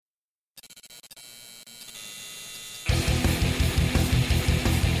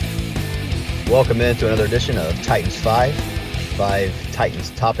Welcome into another edition of Titans 5. 5 Titans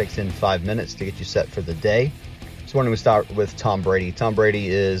topics in 5 minutes to get you set for the day. This morning we start with Tom Brady. Tom Brady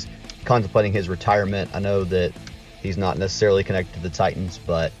is contemplating his retirement. I know that he's not necessarily connected to the Titans,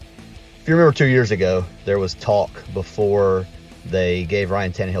 but if you remember 2 years ago, there was talk before they gave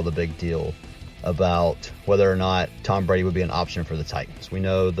Ryan Tannehill the big deal about whether or not Tom Brady would be an option for the Titans. We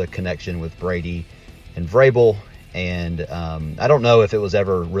know the connection with Brady and Vrabel, and I don't know if it was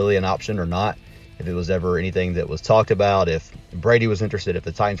ever really an option or not, if it was ever anything that was talked about, if Brady was interested, if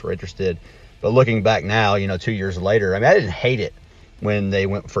the Titans were interested. But looking back now, 2 years later, I mean, I didn't hate it when they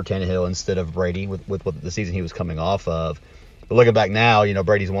went for Tannehill instead of Brady with what the season he was coming off of. But looking back now,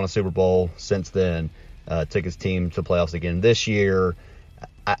 Brady's won a Super Bowl since then, took his team to playoffs again this year.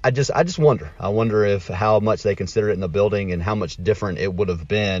 I just wonder. I wonder if how much they considered it in the building and how much different it would have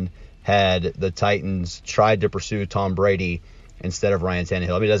been had the Titans tried to pursue Tom Brady instead of Ryan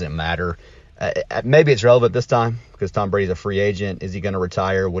Tannehill. I mean, it doesn't matter. Maybe it's relevant this time because Tom Brady's a free agent. Is he going to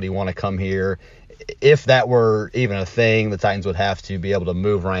retire? Would he want to come here? If that were even a thing, the Titans would have to be able to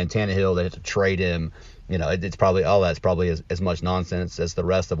move Ryan Tannehill. They'd have to trade him. It's probably all that's probably as much nonsense as the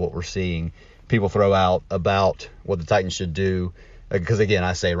rest of what we're seeing people throw out about what the Titans should do. Because, again,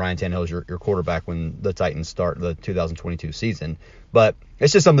 I say Ryan Tannehill is your quarterback when the Titans start the 2022 season. But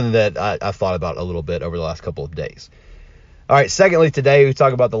it's just something that I've thought about a little bit over the last couple of days. All right, secondly, today we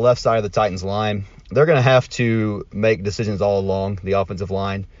talk about the left side of the Titans line. They're going to have to make decisions all along the offensive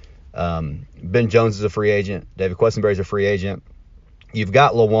line. Ben Jones is a free agent. David Quessenberry is a free agent. You've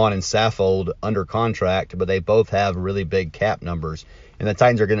got Lewan and Saffold under contract, but they both have really big cap numbers, and the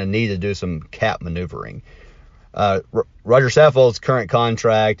Titans are going to need to do some cap maneuvering. Roger Saffold's current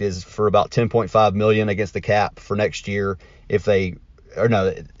contract is for about $10.5 million against the cap for next year. If they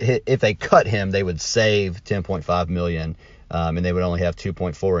cut him, they would save $10.5 million, and they would only have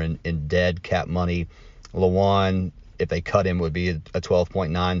 $2.4 in dead cap money. Lewan, if they cut him, would be a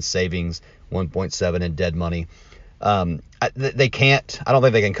 $12.9 savings, $1.7 in dead money. They can't. I don't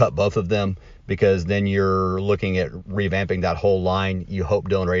think they can cut both of them because then you're looking at revamping that whole line. You hope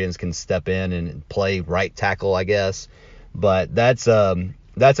Dylan Radins can step in and play right tackle, I guess. But that's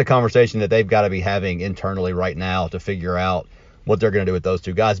a conversation that they've got to be having internally right now to figure out what they're going to do with those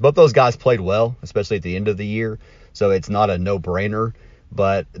two guys. Both those guys played well, especially at the end of the year, so it's not a no-brainer.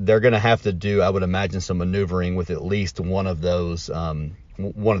 But they're going to have to do, I would imagine, some maneuvering with at least one of those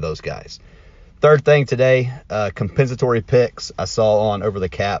guys. Third thing today, compensatory picks. I saw on Over the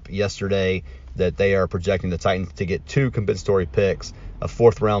Cap yesterday that they are projecting the Titans to get 2 compensatory picks, a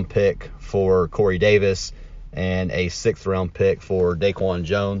 4th-round pick for Corey Davis and a 6th-round pick for Daquan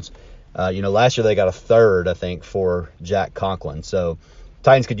Jones. Last year they got a 3rd, I think, for Jack Conklin. So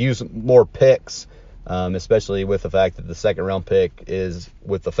Titans could use more picks, especially with the fact that the 2nd-round pick is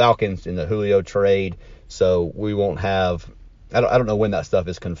with the Falcons in the Julio trade. So we won't have – I don't know when that stuff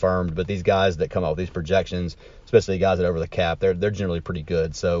is confirmed, but these guys that come out with these projections, especially guys that are over the cap, they're generally pretty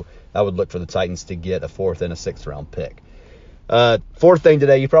good. So I would look for the Titans to get a 4th and a 6th-round pick. Fourth thing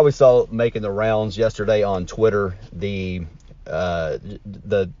today, you probably saw making the rounds yesterday on Twitter, the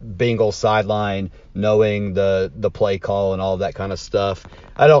Bengals sideline, knowing the play call and all that kind of stuff.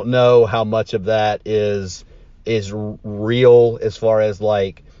 I don't know how much of that is real as far as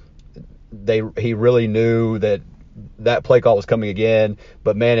like he really knew that play call was coming again.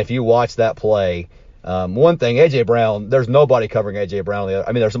 But man, if you watch that play, one thing, A.J. Brown, there's nobody covering A.J. Brown.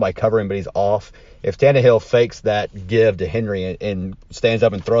 I mean, there's somebody covering, but he's off. If Tannehill fakes that give to Henry and stands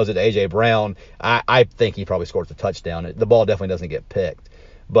up and throws it to A.J. Brown, I think he probably scores a touchdown. The ball definitely doesn't get picked.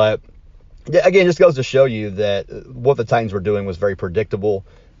 But, again, just goes to show you that what the Titans were doing was very predictable.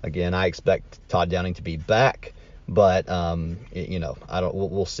 Again, I expect Todd Downing to be back. But,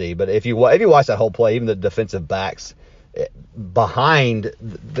 we'll see. But if you watch that whole play, even the defensive backs behind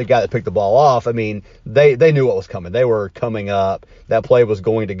the guy that picked the ball off, I mean, they knew what was coming. They were coming up. That play was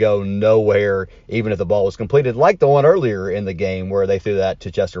going to go nowhere, even if the ball was completed, like the one earlier in the game where they threw that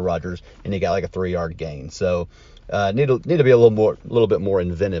to Chester Rogers and he got like a 3-yard gain. So need to be a little bit more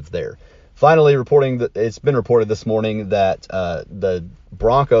inventive there. Finally, it's been reported this morning that the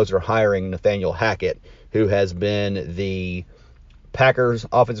Broncos are hiring Nathaniel Hackett, who has been the Packers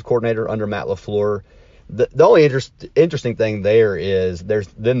offensive coordinator under Matt LaFleur. The only interesting thing there is there's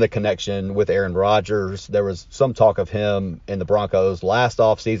then the connection with Aaron Rodgers. There was some talk of him in the Broncos last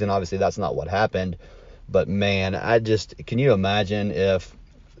offseason. Obviously, that's not what happened. But, man, can you imagine if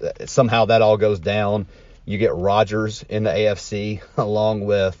somehow that all goes down? You get Rodgers in the AFC along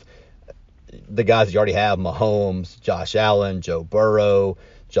with the guys you already have, Mahomes, Josh Allen, Joe Burrow,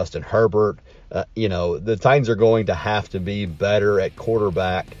 Justin Herbert. The Titans are going to have to be better at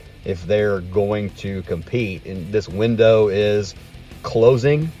quarterback if they're going to compete. And this window is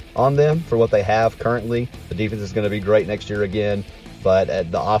closing on them for what they have currently. The defense is going to be great next year again, but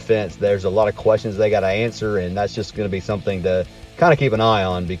at the offense, there's a lot of questions they got to answer, and that's just going to be something to kind of keep an eye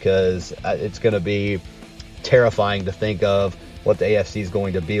on, because it's going to be terrifying to think of what the AFC is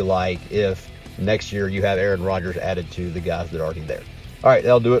going to be like if next year you have Aaron Rodgers added to the guys that are already there. All right,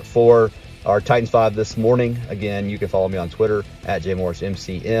 that'll do it for our Titans 5 this morning. Again, you can follow me on Twitter at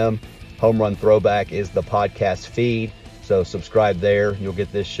JMorrisMCM. Home Run Throwback is the podcast feed, so subscribe there. You'll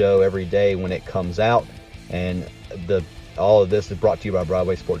get this show every day when it comes out. And all of this is brought to you by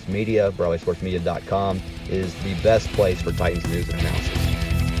Broadway Sports Media. BroadwaySportsMedia.com is the best place for Titans news and analysis.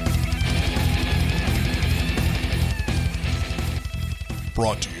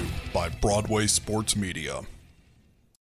 Brought to you by Broadway Sports Media.